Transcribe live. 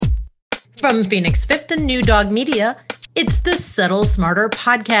From Phoenix Fifth and New Dog Media, it's the Settle Smarter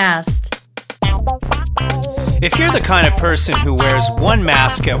podcast. If you're the kind of person who wears one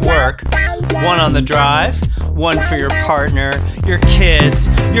mask at work, one on the drive, one for your partner, your kids'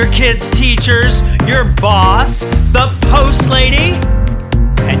 teachers, your boss, the post lady,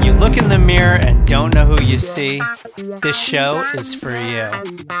 and you look in the mirror and don't know who you see, this show is for you.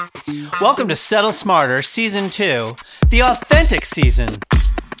 Welcome to Settle Smarter Season 2, the authentic season,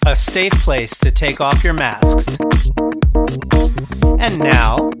 a safe place to take off your masks. And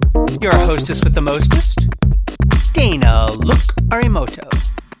now, your hostess with the mostest, Dana Look Arimoto.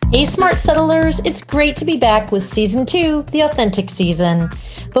 Hey, Smart Settlers, it's great to be back with Season 2, the authentic season.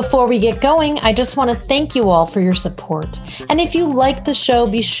 Before we get going, I just want to thank you all for your support. And if you like the show,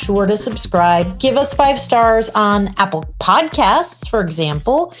 be sure to subscribe, give us 5 stars on Apple Podcasts, for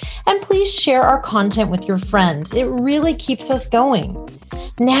example, and please share our content with your friends. It really keeps us going.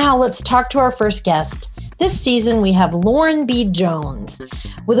 Now let's talk to our first guest. This season, we have Lauren B. Jones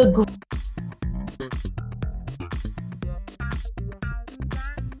with a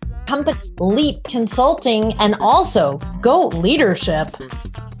company, Leap Consulting, and also GOAT Leadership.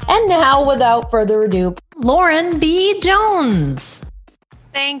 And now, without further ado, Lauren B. Jones.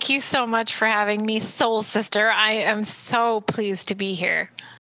 Thank you so much for having me, Soul Sister. I am so pleased to be here.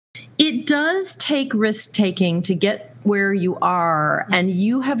 It does take risk-taking to get where you are, and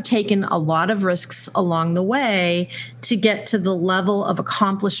you have taken a lot of risks along the way to get to the level of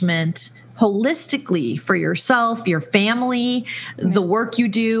accomplishment holistically for yourself, your family, the work you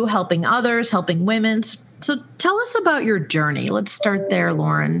do, helping others, helping women. So tell us about your journey. Let's start there,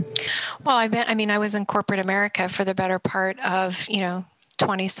 Lauren. Well, I was in corporate America for the better part of,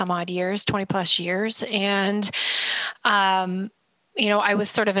 20 some odd years, 20 plus years. And, I was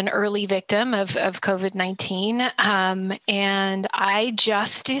sort of an early victim of COVID-19. And I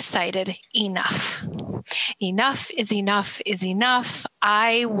just decided enough. Enough is enough is enough.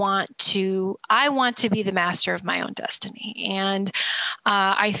 I want to be the master of my own destiny. And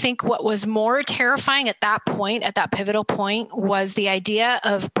I think what was more terrifying at that point, at that pivotal point, was the idea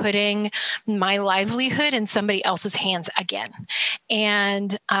of putting my livelihood in somebody else's hands again.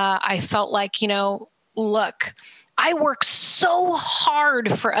 And I felt like, look, I work so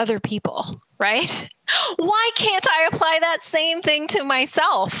hard for other people, right? Why can't I apply that same thing to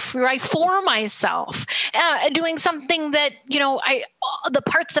myself, right? For myself, doing something that, the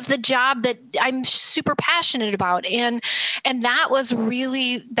parts of the job that I'm super passionate about. And that was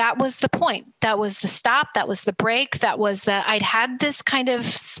the point. That was the stop. That was the break. I'd had this kind of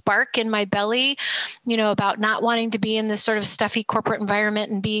spark in my belly, about not wanting to be in this sort of stuffy corporate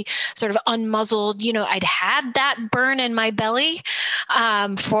environment and be sort of unmuzzled. I'd had that burn in my belly,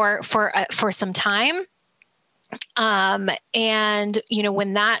 for some time. And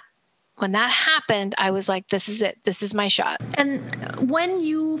when that happened, I was like, this is it. This is my shot. And when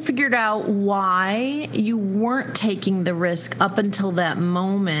you figured out why you weren't taking the risk up until that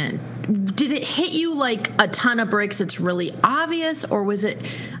moment, did it hit you like a ton of bricks? It's really obvious, or was it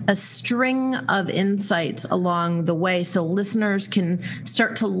a string of insights along the way so listeners can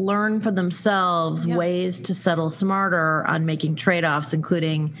start to learn for themselves ways to settle smarter on making trade-offs,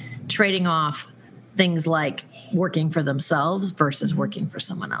 including trading off things like working for themselves versus working for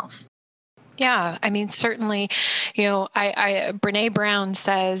someone else? Yeah, certainly, Brene Brown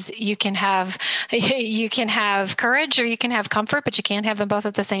says you can have courage or you can have comfort, but you can't have them both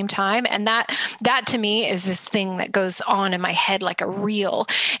at the same time. And that to me is this thing that goes on in my head like a reel.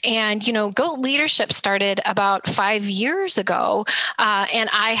 And, GOAT Leadership started about 5 years ago.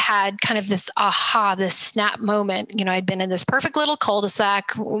 And I had kind of this snap moment. I'd been in this perfect little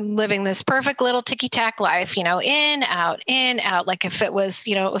cul-de-sac, living this perfect little ticky-tack life, in, out, like if it was,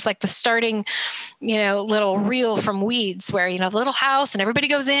 it was like the starting little reel from Weeds where, the little house and everybody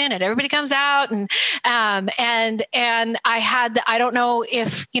goes in and everybody comes out. And I don't know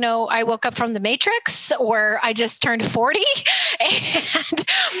if, I woke up from the Matrix or I just turned 40 and,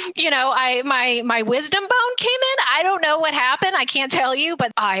 my wisdom bone came in. I don't know what happened. I can't tell you,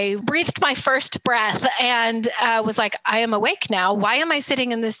 but I breathed my first breath and was like, I am awake now. Why am I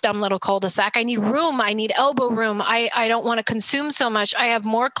sitting in this dumb little cul-de-sac? I need room. I need elbow room. I don't want to consume so much. I have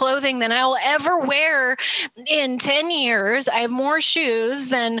more clothing than I'll ever wear in 10 years. I have more shoes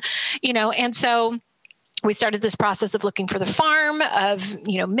than, and so we started this process of looking for the farm, of,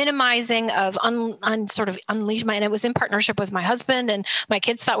 minimizing, of sort of unleash my, and it was in partnership with my husband, and my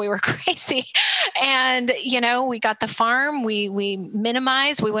kids thought we were crazy. And, we got the farm, we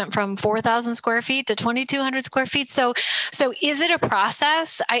minimized, we went from 4,000 square feet to 2,200 square feet. So is it a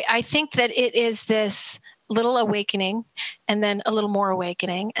process? I think that it is this little awakening, and then a little more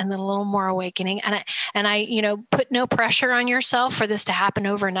awakening, and then a little more awakening. And I put no pressure on yourself for this to happen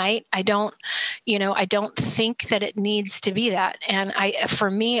overnight. I don't think that it needs to be that. And for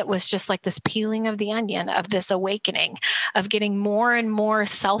me, it was just like this peeling of the onion, of this awakening, of getting more and more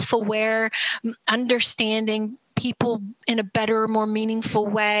self-aware, understanding people in a better, more meaningful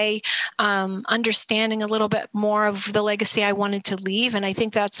way, understanding a little bit more of the legacy I wanted to leave. And I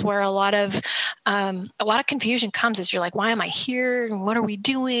think that's where a lot of confusion comes, is you're like, why am I here? And what are we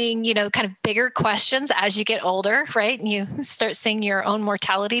doing? Kind of bigger questions as you get older, right? And you start seeing your own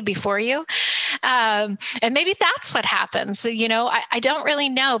mortality before you. And maybe that's what happens. I don't really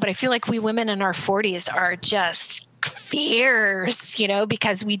know, but I feel like we women in our 40s are just fierce,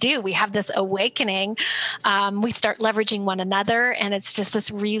 because we have this awakening. We start leveraging one another, and it's just this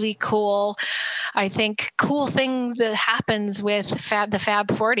really cool thing that happens with the Fab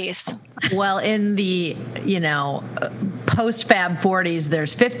 40s. Well, in the, post Fab 40s,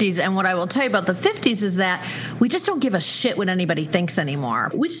 there's 50s. And what I will tell you about the 50s is that we just don't give a shit what anybody thinks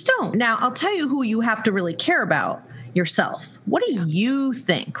anymore. We just don't. Now, I'll tell you who you have to really care about: yourself. What do you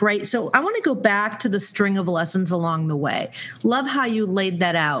think, right? So I want to go back to the string of lessons along the way. Love how you laid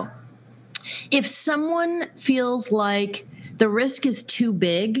that out. If someone feels like the risk is too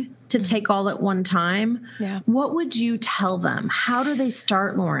big to take all at one time, what would you tell them? How do they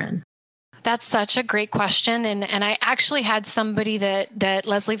start, Lauren? That's such a great question. And I actually had somebody that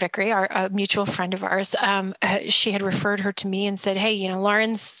Leslie Vickery, a mutual friend of ours, she had referred her to me and said, hey,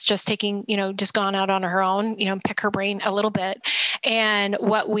 Lauren's just just gone out on her own, pick her brain a little bit. And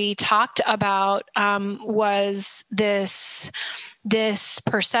what we talked about was this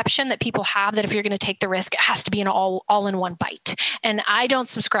perception that people have that if you're going to take the risk, it has to be an all in one bite. And I don't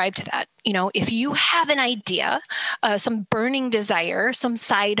subscribe to that. If you have an idea, some burning desire, some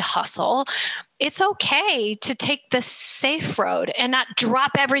side hustle, it's okay to take the safe road and not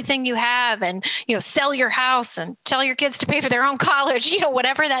drop everything you have and, sell your house and tell your kids to pay for their own college,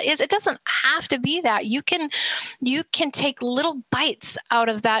 whatever that is. It doesn't have to be that. You can take little bites out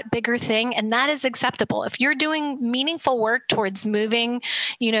of that bigger thing, and that is acceptable. If you're doing meaningful work towards moving,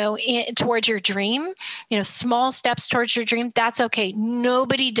 towards your dream, small steps towards your dream, that's okay.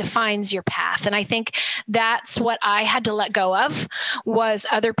 Nobody defines your path. And I think that's what I had to let go of, was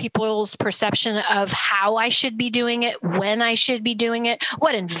other people's perception of how I should be doing it, when I should be doing it,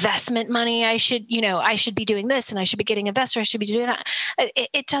 what investment money I should be doing this, and I should be getting investors, I should be doing that.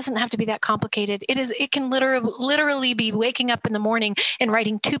 It doesn't have to be that complicated. It can literally be waking up in the morning and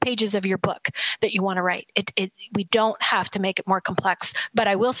writing 2 pages of your book that you want to write. We don't have to make it more complex, but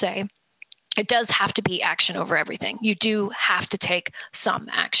I will say, it does have to be action over everything. You do have to take some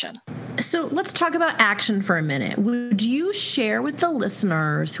action. So let's talk about action for a minute. Would you share with the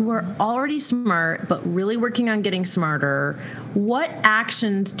listeners who are already smart but really working on getting smarter, what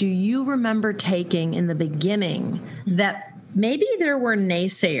actions do you remember taking in the beginning that maybe there were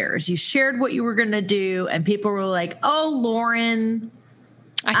naysayers? You shared what you were going to do and people were like, oh, Lauren,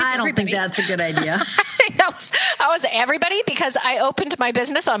 I don't think that's a good idea. I think that was everybody, because I opened my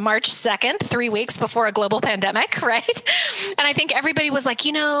business on March 2nd, 3 weeks before a global pandemic, right? And I think everybody was like,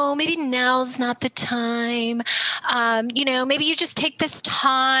 maybe now's not the time. Maybe you just take this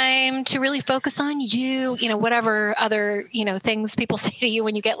time to really focus on you, whatever other, things people say to you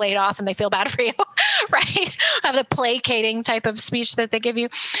when you get laid off and they feel bad for you, right? Have the placating type of speech that they give you.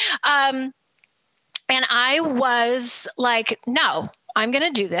 And I was like, no, I'm going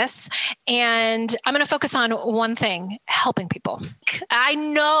to do this, and I'm going to focus on one thing: helping people. I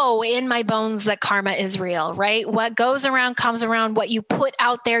know in my bones that karma is real, right? What goes around comes around. What you put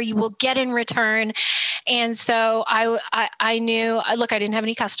out there, you will get in return. And so I knew, look, I didn't have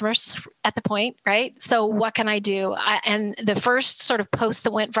any customers at the point, right? So what can I do? And the first sort of post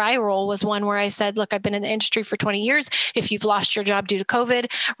that went viral was one where I said, look, I've been in the industry for 20 years. If you've lost your job due to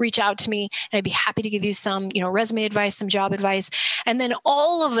COVID, reach out to me and I'd be happy to give you some, resume advice, some job advice. And then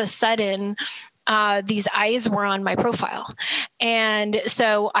all of a sudden, these eyes were on my profile. And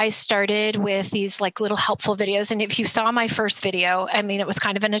so I started with these like little helpful videos. And if you saw my first video, I mean, it was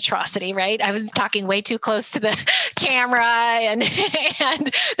kind of an atrocity, right? I was talking way too close to the camera and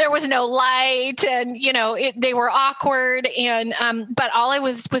there was no light and, they were awkward. And, but all I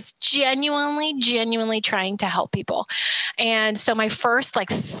was genuinely trying to help people. And so my first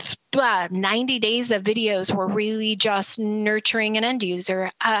 90 days of videos were really just nurturing an end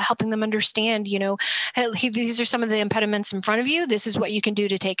user, helping them understand, these are some of the impediments in front of you. This is what you can do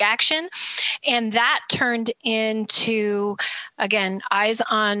to take action. And that turned into, again, eyes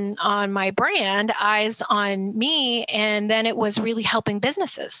on my brand, eyes on me. And then it was really helping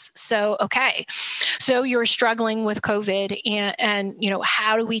businesses. So, okay, so you're struggling with COVID and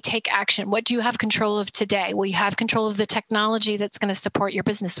how do we take action? What do you have control of today? Well, you have control of the technology that's going to support your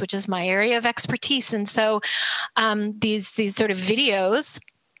business, which is my area of expertise. And so these sort of videos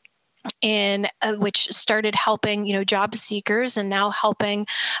which started helping, job seekers and now helping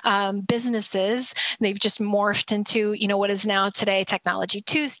businesses. They've just morphed into, what is now today Technology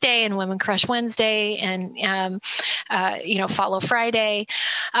Tuesday and Women Crush Wednesday and, Follow Friday.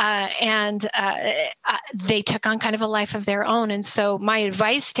 And they took on kind of a life of their own. And so my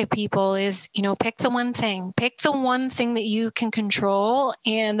advice to people is, pick the one thing that you can control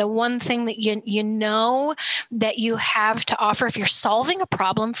and the one thing that that you have to offer. If you're solving a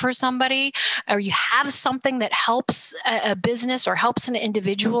problem for somebody, or you have something that helps a business or helps an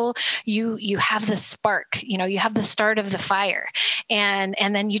individual, you have the spark, you have the start of the fire, and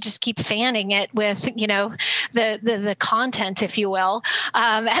then you just keep fanning it with, the content, if you will.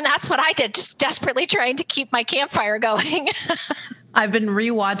 And that's what I did, just desperately trying to keep my campfire going. I've been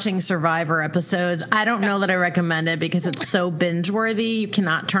rewatching Survivor episodes. I don't know that I recommend it because it's so binge-worthy. You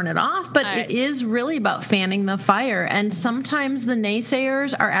cannot turn it off, but it is really about fanning the fire. And sometimes the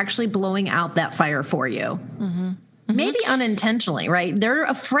naysayers are actually blowing out that fire for you. Mm-hmm. Maybe unintentionally, right? They're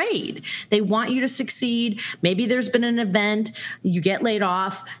afraid. They want you to succeed. Maybe there's been an event, you get laid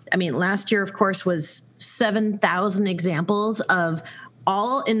off. I mean, last year, of course, was 7,000 examples of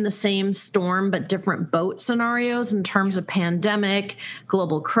all in the same storm, but different boat scenarios in terms of pandemic,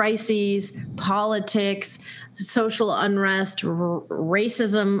 global crises, politics, social unrest,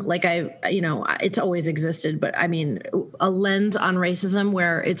 racism. Like it's always existed, but I mean, a lens on racism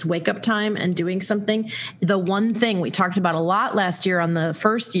where it's wake up time and doing something. The one thing we talked about a lot last year on the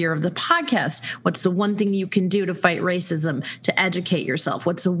first year of the podcast, what's the one thing you can do to fight racism, to educate yourself?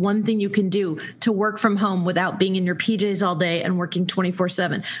 What's the one thing you can do to work from home without being in your PJs all day and working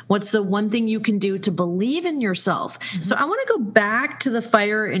 24/7? What's the one thing you can do to believe in yourself? Mm-hmm. So I want to go back to the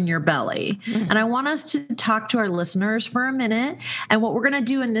fire in your belly. Mm-hmm. And I want us to talk to our listeners for a minute. And what we're going to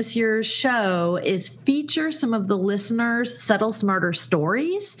do in this year's show is feature some of the listeners' Settle Smarter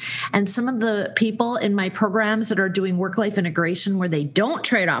stories and some of the people in my programs that are doing work-life integration where they don't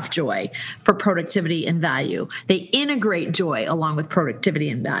trade off joy for productivity and value. They integrate joy along with productivity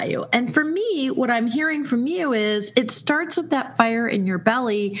and value. And for me, what I'm hearing from you is it starts with that fire in your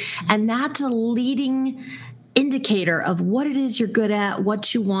belly, and that's a leading indicator of what it is you're good at,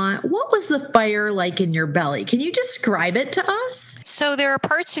 what you want. What was the fire like in your belly? Can you describe it to us? So there are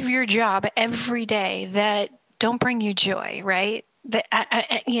parts of your job every day that don't bring you joy, right?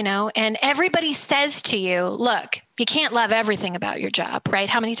 And everybody says to you, look, you can't love everything about your job, right?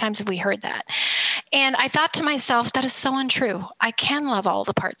 How many times have we heard that? And I thought to myself, that is so untrue. I can love all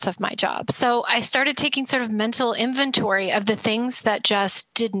the parts of my job. So I started taking sort of mental inventory of the things that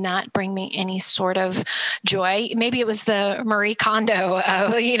just did not bring me any sort of joy. Maybe it was the Marie Kondo,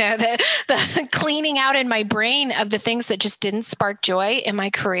 the cleaning out in my brain of the things that just didn't spark joy in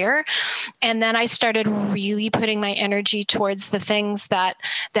my career. And then I started really putting my energy towards the things that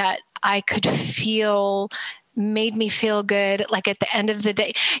I could feel made me feel good. Like at the end of the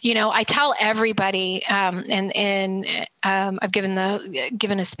day, I tell everybody, I've given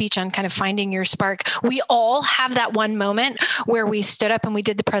a speech on kind of finding your spark. We all have that one moment where we stood up and we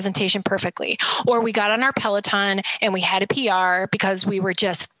did the presentation perfectly, or we got on our Peloton and we had a PR because we were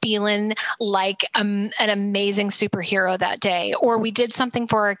just feeling like an amazing superhero that day, or we did something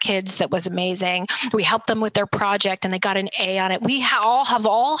for our kids that was amazing. We helped them with their project and they got an A on it. We all have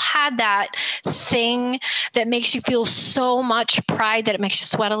had that thing that makes you feel so much pride that it makes you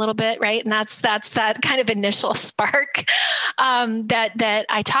sweat a little bit, right? And that's that kind of initial spark that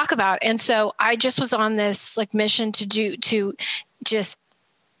I talk about. And so I just was on this mission to just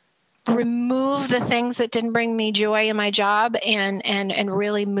remove the things that didn't bring me joy in my job and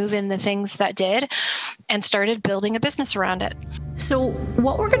really move in the things that did, and started building a business around it. So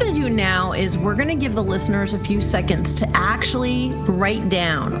what we're going to do now is we're going to give the listeners a few seconds to actually write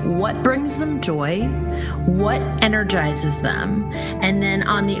down what brings them joy, what energizes them, and then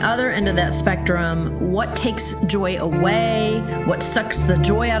on the other end of that spectrum, what takes joy away, what sucks the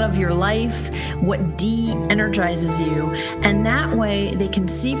joy out of your life, what de-energizes you. And that way they can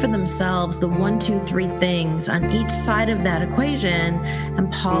see for themselves the 1, 2, 3 things on each side of that equation.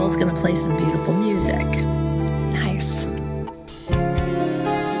 And Paul's going to play some beautiful music. Nice.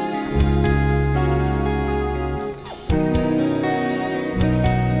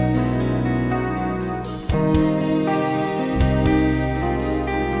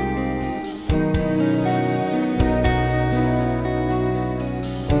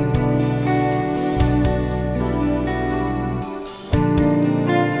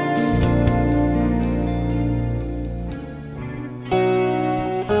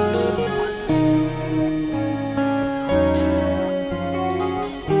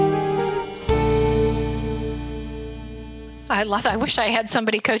 love it. I wish I had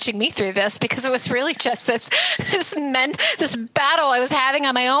somebody coaching me through this, because it was really just this battle I was having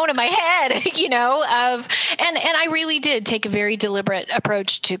on my own in my head, and I really did take a very deliberate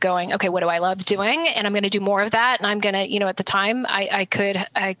approach to going, okay, what do I love doing? And I'm going to do more of that. And I'm going to, at the time I could,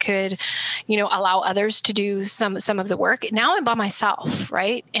 allow others to do some of the work. Now I'm by myself.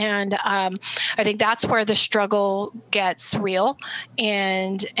 Right. And, I think that's where the struggle gets real,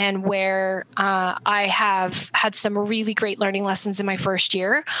 and where, I have had some really great learning lessons in my first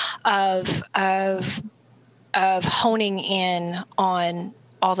year of honing in on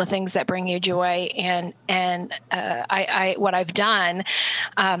all the things that bring you joy. And I what I've done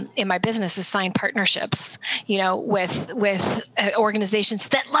in my business is sign partnerships, with organizations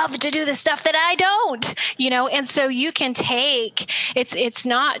that love to do the stuff that I don't, and so you can take, it's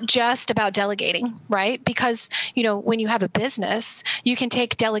not just about delegating, right? Because, when you have a business, you can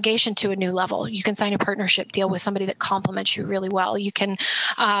take delegation to a new level. You can sign a partnership deal with somebody that complements you really well. You can,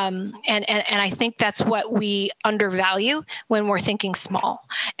 and I think that's what we undervalue when we're thinking small.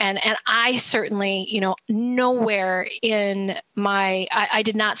 And I certainly, nowhere in I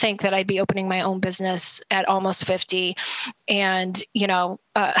did not think that I'd be opening my own business at almost 50, and, the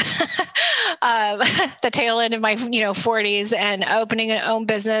tail end of my, 40s, and opening an own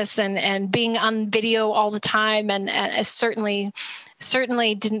business and being on video all the time. And I certainly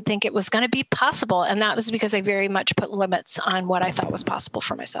didn't think it was going to be possible. And that was because I very much put limits on what I thought was possible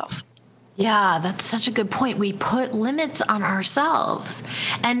for myself. Yeah, that's such a good point. We put limits on ourselves.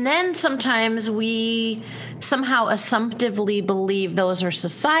 And then sometimes we somehow assumptively believe those are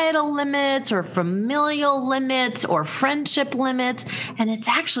societal limits or familial limits or friendship limits. And it's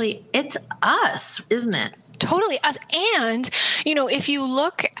us, isn't it? Totally us. And, if you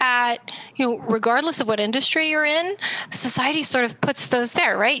look at, regardless of what industry you're in, society sort of puts those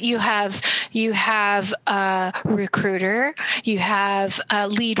there, right? You have a recruiter, you have a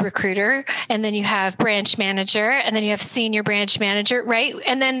lead recruiter, and then you have branch manager, and then you have senior branch manager, right?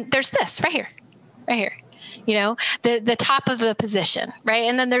 And then there's this right here. The top of the position, right?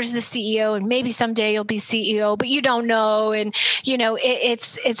 And then there's the CEO, and maybe someday you'll be CEO, but you don't know. And,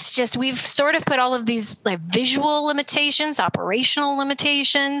 it's just, we've sort of put all of these like visual limitations, operational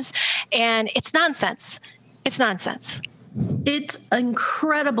limitations, and it's nonsense. It's nonsense. It's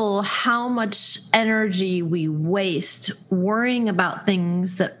incredible how much energy we waste worrying about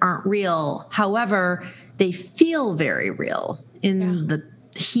things that aren't real. However, they feel very real in the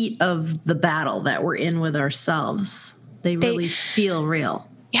heat of the battle that we're in with ourselves. They really feel real.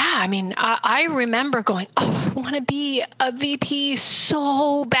 Yeah. I mean, I remember going, I want to be a VP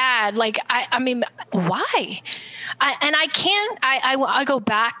so bad. Like, I mean, why? I go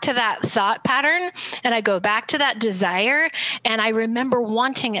back to that thought pattern, and I go back to that desire, and I remember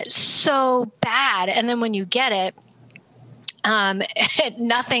wanting it so bad. And then when you get it,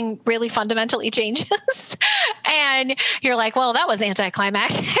 nothing really fundamentally changes. And you're like, well, that was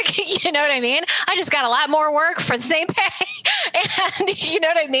anticlimactic. You know what I mean? I just got a lot more work for the same pay. And you know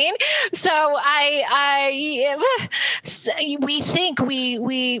what I mean? So we think we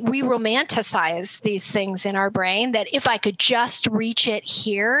romanticize these things in our brain, that if I could just reach it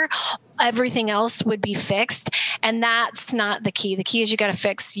here, everything else would be fixed. And that's not the key. The key is you got to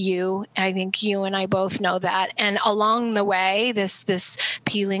fix you. I think you and I both know that. And along the way, this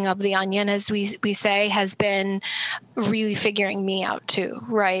peeling of the onion, as we say, has been really figuring me out too.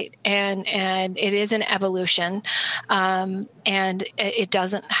 Right. And it is an evolution. And it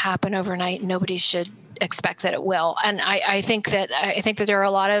doesn't happen overnight. Nobody should expect that it will. And I think that there are a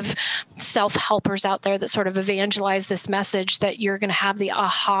lot of self-helpers out there that sort of evangelize this message that you're going to have the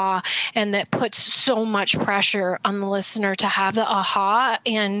aha, and that puts so much pressure on the listener to have the aha.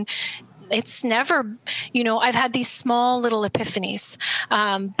 And it's never, I've had these small little epiphanies,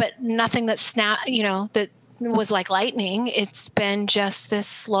 but nothing that that was like lightning. It's been just this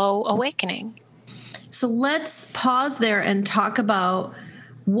slow awakening. So let's pause there and talk about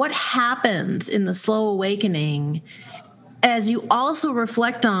what happens in the slow awakening as you also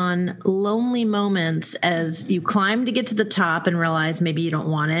reflect on lonely moments as you climb to get to the top and realize maybe you don't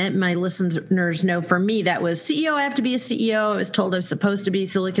want it. My listeners know for me that was CEO, I have to be a CEO. I was told I was supposed to be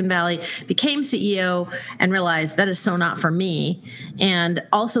Silicon Valley, became CEO and realized that is so not for me. And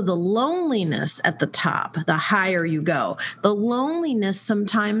also the loneliness at the top, the higher you go. The loneliness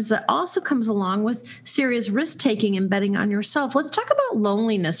sometimes that also comes along with serious risk-taking and betting on yourself. Let's talk about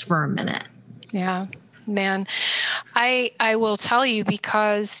loneliness for a minute. Yeah. man, I will tell you,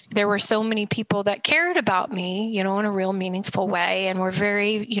 because there were so many people that cared about me, in a real meaningful way, and were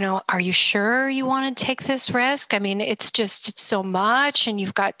very, are you sure you want to take this risk? I mean, it's so much, and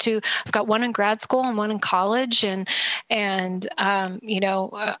I've got one in grad school and one in college, and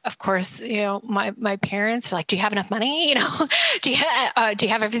of course, my parents were like, do you have enough money? Do you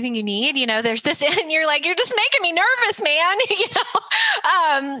have everything you need? There's this, and you're like, you're just making me nervous, man.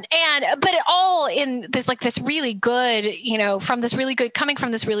 But it all in this really good, coming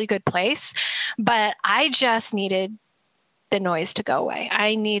from this really good place. But I just needed the noise to go away.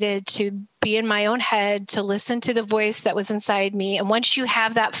 I needed to be in my own head, to listen to the voice that was inside me. And once you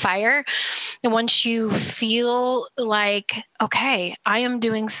have that fire, and once you feel like, okay, I am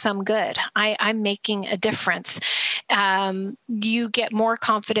doing some good, I'm making a difference, you get more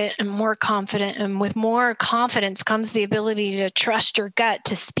confident and more confident. And with more confidence comes the ability to trust your gut,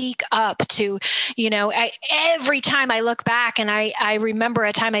 to speak up, to, every time I look back and I remember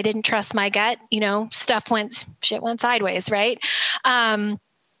a time I didn't trust my gut, shit went sideways, right?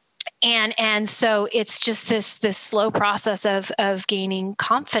 And so it's just this slow process of gaining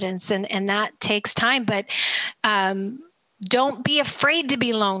confidence, and that takes time. But don't be afraid to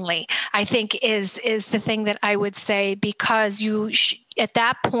be lonely, I think is the thing that I would say, because at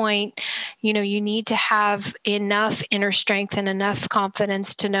that point, you need to have enough inner strength and enough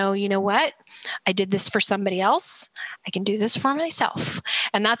confidence to know, what? I did this for somebody else. I can do this for myself.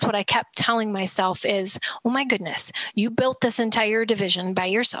 And that's what I kept telling myself is, oh my goodness, you built this entire division by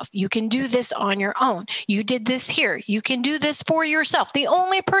yourself. You can do this on your own. You did this here. You can do this for yourself. The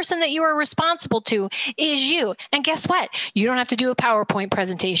only person that you are responsible to is you. And guess what? You don't have to do a PowerPoint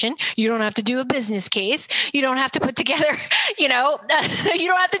presentation. You don't have to do a business case. You don't have to put together, you don't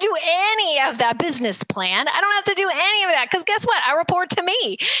have to do any of that business plan. I don't have to do any of that, because guess what? I report to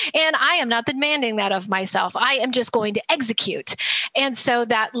me, and I am not demanding that of myself. I am just going to execute. And so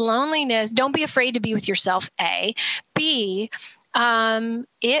that loneliness, don't be afraid to be with yourself, A. B,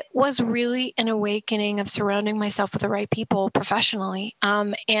 it was really an awakening of surrounding myself with the right people professionally.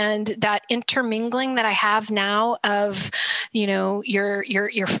 And that intermingling that I have now of, your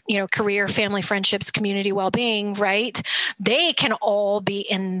career, family, friendships, community, well-being, right? They can all be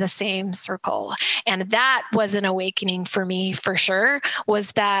in the same circle. And that was an awakening for me, for sure,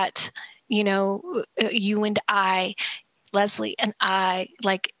 was that, you and I, Leslie and I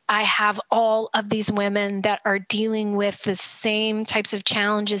have all of these women that are dealing with the same types of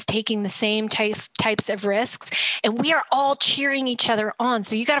challenges, taking the same types of risks, and we are all cheering each other on.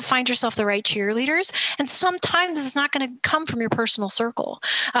 So you got to find yourself the right cheerleaders. And sometimes it's not going to come from your personal circle.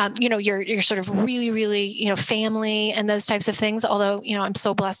 Your sort of really, really, family and those types of things. Although, I'm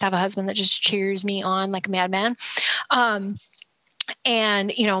so blessed to have a husband that just cheers me on like a madman. And,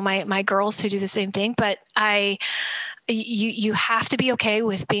 my girls who do the same thing, but you have to be okay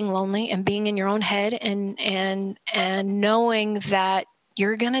with being lonely and being in your own head and knowing that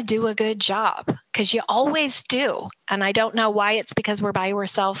you're going to do a good job, because you always do. And I don't know why. It's because we're by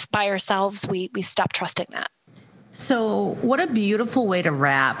ourselves. We stop trusting that. So what a beautiful way to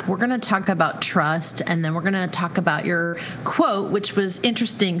wrap. We're going to talk about trust, and then we're going to talk about your quote, which was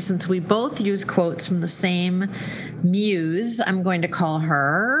interesting since we both use quotes from the same muse. I'm going to call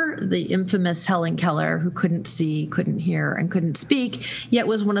her the infamous Helen Keller, who couldn't see, couldn't hear, and couldn't speak, yet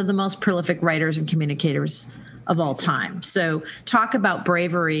was one of the most prolific writers and communicators of all time. So talk about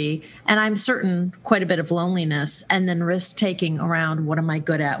bravery, and I'm certain quite a bit of loneliness, and then risk taking around what am I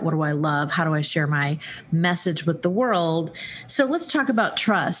good at? What do I love? How do I share my message with the world? So let's talk about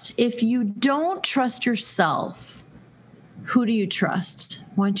trust. If you don't trust yourself, who do you trust?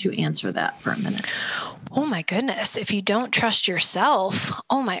 Why don't you answer that for a minute? Oh my goodness. If you don't trust yourself,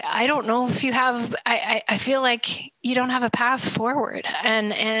 I don't know if you have, I feel like you don't have a path forward.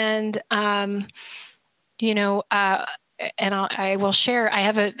 And I will share, I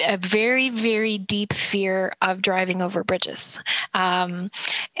have a very, very deep fear of driving over bridges.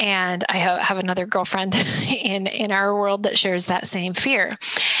 And I have another girlfriend in our world that shares that same fear.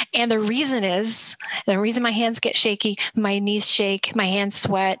 And the reason my hands get shaky, my knees shake, my hands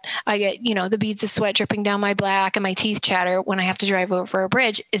sweat, I get, the beads of sweat dripping down my back and my teeth chatter when I have to drive over a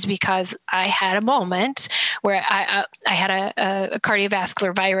bridge, is because I had a moment where I had a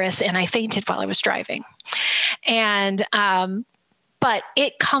cardiovascular virus and I fainted while I was driving. And, but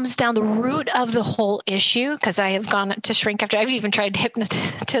it comes down the root of the whole issue, because I have gone to shrink after I've even tried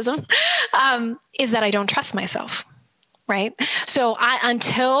hypnotism, is that I don't trust myself. right? So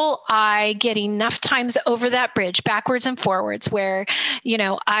until I get enough times over that bridge, backwards and forwards, where,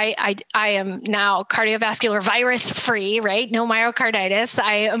 I am now cardiovascular virus free, right? No myocarditis.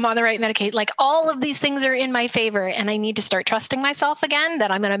 I am on the right medication. Like all of these things are in my favor, and I need to start trusting myself again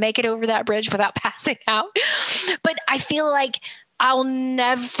that I'm going to make it over that bridge without passing out. But I feel like I'll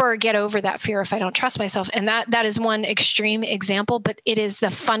never get over that fear if I don't trust myself. And that is one extreme example, but it is the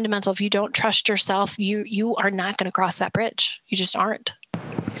fundamental. If you don't trust yourself, you are not going to cross that bridge. You just aren't.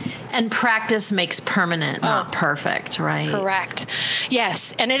 And practice makes permanent, not perfect, right? Correct.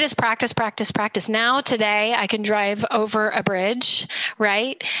 Yes. And it is practice, practice, practice. Now, today, I can drive over a bridge,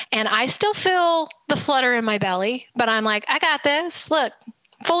 right? And I still feel the flutter in my belly, but I'm like, I got this. Look.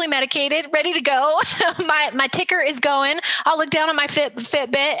 Fully medicated, ready to go. My ticker is going. I'll look down at my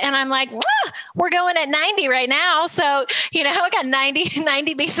Fitbit and I'm like, we're going at 90 right now. So, I got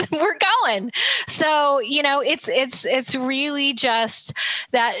 90 beats. We're going. So, it's really just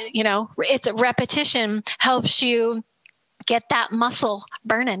that, it's a repetition helps you get that muscle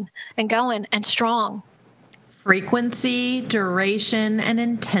burning and going and strong. Frequency, duration, and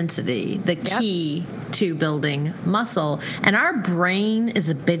intensity, the key to building muscle. And our brain is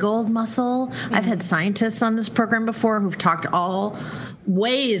a big old muscle. Mm-hmm. I've had scientists on this program before who've talked all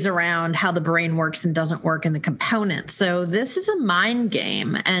ways around how the brain works and doesn't work and the components. So this is a mind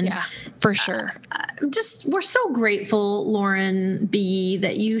game. And yeah, for sure. We're so grateful, Lauren B.,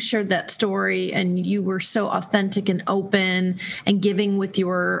 that you shared that story and you were so authentic and open and giving with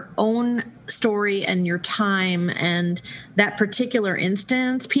your own story and your time. And that particular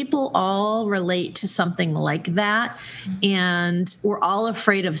instance, people all relate to something like that. And we're all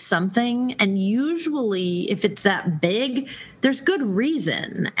afraid of something. And usually if it's that big, there's good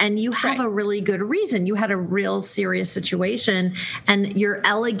reason. And you have a really good reason. You had a real serious situation and you're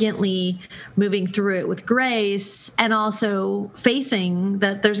elegantly moving through it with grace and also facing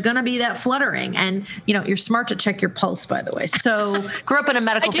that there's going to be that fluttering. And, you're smart to check your pulse, by the way. So grew up in a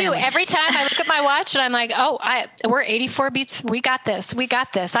medical family. I do. Every time I look at my watch and I'm like, we're 84 beats. We got this. We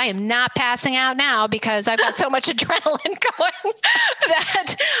got this. I am not passing out now because I've got so much adrenaline going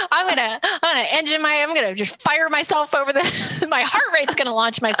that I'm going to just fire myself over my heart rate's going to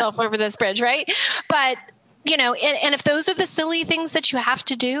launch myself over this bridge. Right. But and if those are the silly things that you have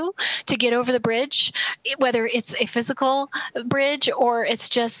to do to get over the bridge, whether it's a physical bridge or it's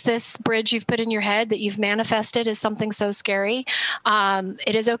just this bridge you've put in your head that you've manifested as something so scary,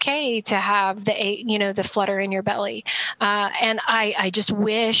 it is okay to have the flutter in your belly. And I just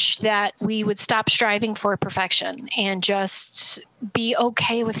wish that we would stop striving for perfection and just be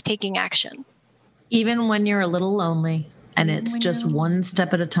okay with taking action. Even when you're a little lonely and it's just one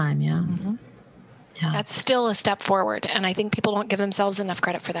step at a time. Yeah. Mm-hmm. Yeah. That's still a step forward. And I think people don't give themselves enough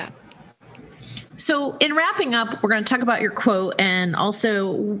credit for that. So in wrapping up, we're going to talk about your quote, and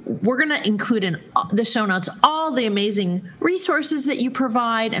also we're going to include in the show notes all the amazing resources that you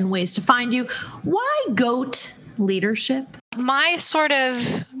provide and ways to find you. Why GOAT leadership? My sort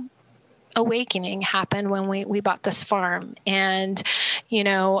of awakening happened when we bought this farm. And,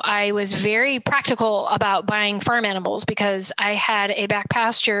 I was very practical about buying farm animals because I had a back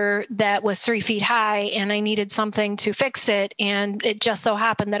pasture that was 3 feet high and I needed something to fix it. And it just so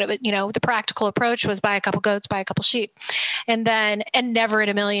happened that the practical approach was buy a couple goats, buy a couple sheep. And never in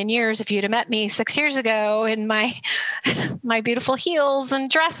a million years, if you'd have met me 6 years ago in my beautiful heels and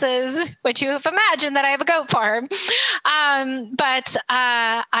dresses, would you have imagined that I have a goat farm? But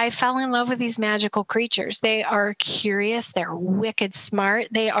I fell in love with these magical creatures. They are curious. They're wicked smart.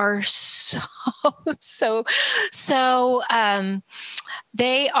 They are so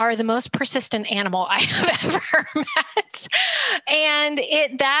they are the most persistent animal I have ever met. And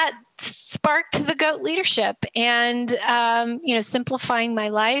that sparked the GOAT leadership and, simplifying my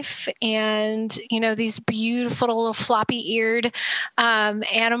life and, these beautiful little floppy eared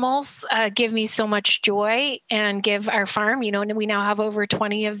animals give me so much joy and give our farm, and we now have over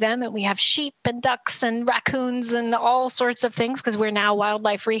 20 of them and we have sheep and ducks and raccoons and all sorts of things because we're now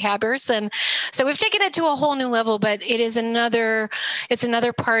wildlife rehabbers. And so we've taken it to a whole new level, but it's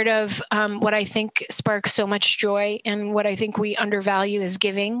another part of what I think sparks so much joy and what I think we undervalue is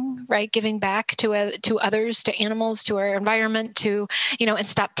giving, right? Giving back to others, to animals, to our environment, and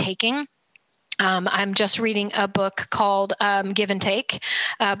stop taking. I'm just reading a book called Give and Take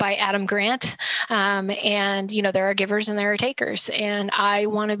by Adam Grant. And, there are givers and there are takers. And I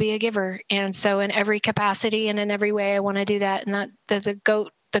want to be a giver. And so in every capacity and in every way, I want to do that. And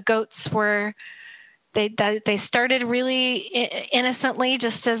the goats were... They started really innocently,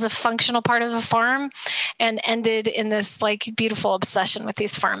 just as a functional part of the farm, and ended in this beautiful obsession with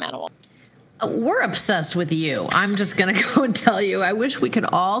these farm animals. We're obsessed with you. I'm just going to go and tell you. I wish we could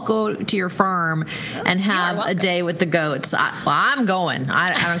all go to your farm and have a day with the goats. I'm going. I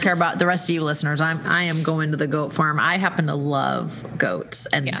don't care about the rest of you listeners. I am going to the goat farm. I happen to love goats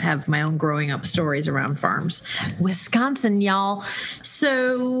and have my own growing up stories around farms. Wisconsin, y'all.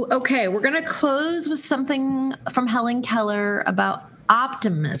 So, okay, we're going to close with something from Helen Keller about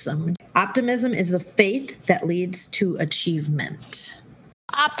optimism. Optimism is the faith that leads to achievement.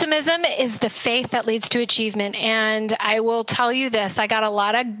 Optimism is the faith that leads to achievement. And I will tell you this, I got a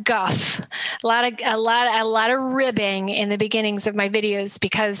lot of guff, a lot of ribbing in the beginnings of my videos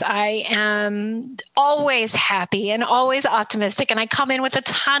because I am always happy and always optimistic. And I come in with a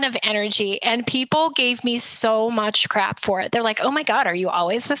ton of energy, and people gave me so much crap for it. They're like, oh my God, are you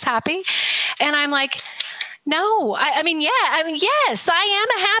always this happy? And I'm like, no, yes, I am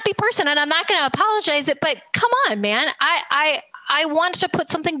a happy person, and I'm not going to apologize it, but come on, man. I want to put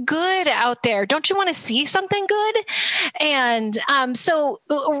something good out there. Don't you want to see something good? And so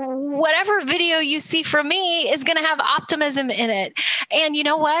whatever video you see from me is going to have optimism in it. And you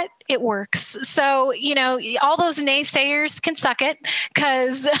know what? It works. So, all those naysayers can suck it,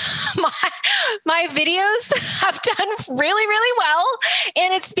 because my videos have done really, really well.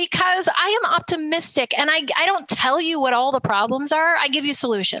 And it's because I am optimistic, and I don't tell you what all the problems are. I give you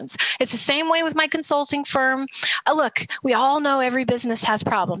solutions. It's the same way with my consulting firm. Look, we all know every business has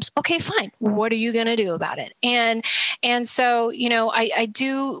problems. Okay, fine. What are you going to do about it? And so, I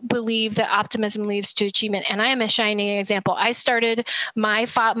do believe that optimism leads to achievement. And I am a shining example. I started my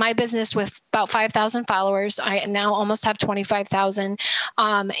business with about 5,000 followers. I now almost have 25,000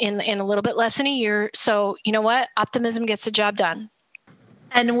 in a little bit less than a year. So you know what? Optimism gets the job done.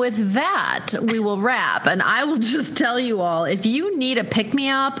 And with that, we will wrap. And I will just tell you all, if you need a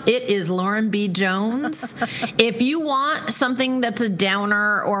pick-me-up, it is Lauren B. Jones. If you want something that's a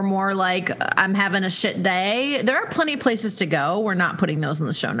downer or more like I'm having a shit day, there are plenty of places to go. We're not putting those in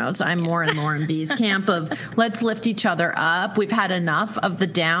the show notes. I'm more in Lauren B.'s camp of let's lift each other up. We've had enough of the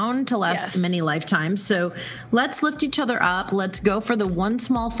down to last many lifetimes. So let's lift each other up. Let's go for the one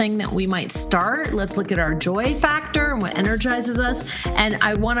small thing that we might start. Let's look at our joy factor and what energizes us. And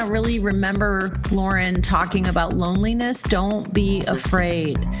I want to really remember Lauren talking about loneliness. Don't be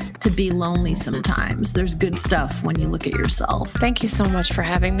afraid to be lonely sometimes. There's good stuff when you look at yourself. Thank you so much for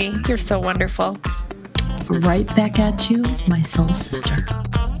having me. You're so wonderful. Right back at you, my soul sister.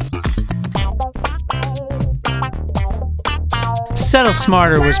 Settle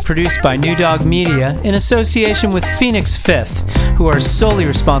Smarter was produced by New Dog Media in association with Phoenix Fifth, who are solely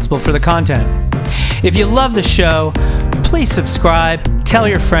responsible for the content. If you love the show, please subscribe, tell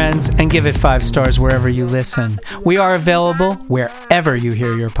your friends, and give it 5 stars wherever you listen. We are available wherever you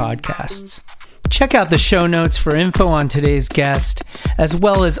hear your podcasts. Check out the show notes for info on today's guest, as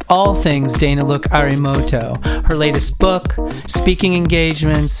well as all things Dana Look Arimoto, her latest book, speaking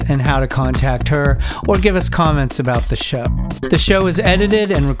engagements, and how to contact her, or give us comments about the show. The show is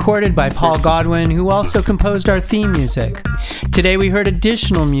edited and recorded by Paul Godwin, who also composed our theme music. Today we heard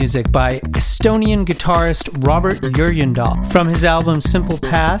additional music by Estonian guitarist Robert Jurjendal. From his album Simple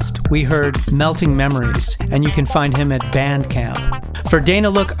Past, we heard Melting Memories, and you can find him at Bandcamp. For Dana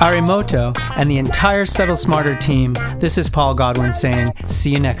Look Arimoto and the entire Settle Smarter team, this is Paul Godwin saying,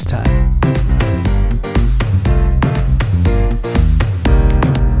 see you next time.